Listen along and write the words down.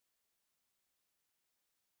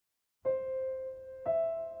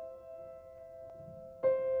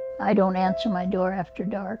I don't answer my door after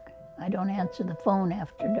dark. I don't answer the phone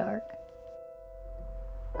after dark.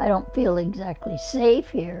 I don't feel exactly safe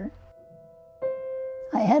here.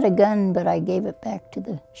 I had a gun, but I gave it back to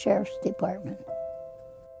the sheriff's department.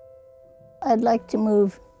 I'd like to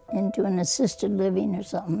move into an assisted living or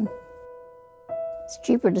something. It's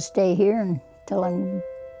cheaper to stay here until I'm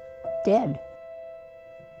dead.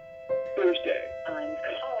 Thursday. I'm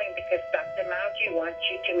calling because Dr. Mauji wants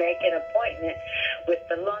you to make an appointment with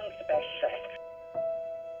the lung specialist.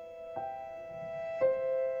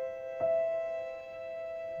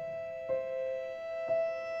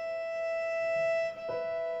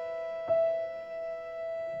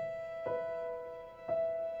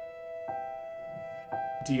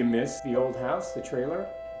 Do you miss the old house, the trailer?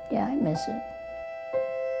 Yeah, I miss it.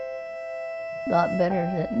 A lot better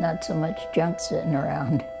that not so much junk sitting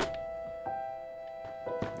around.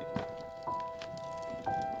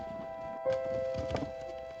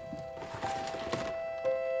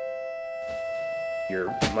 Your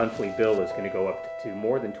monthly bill is going to go up to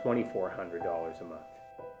more than $2,400 a month.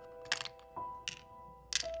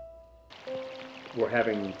 We're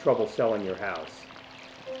having trouble selling your house.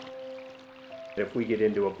 If we get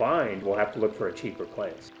into a bind, we'll have to look for a cheaper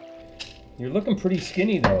place. You're looking pretty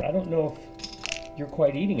skinny though. I don't know if you're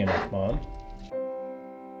quite eating enough, Mom.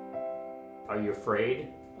 Are you afraid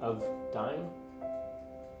of dying?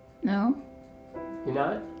 No, You're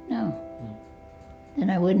not? no. Then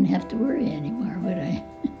I wouldn't have to worry anymore, would I?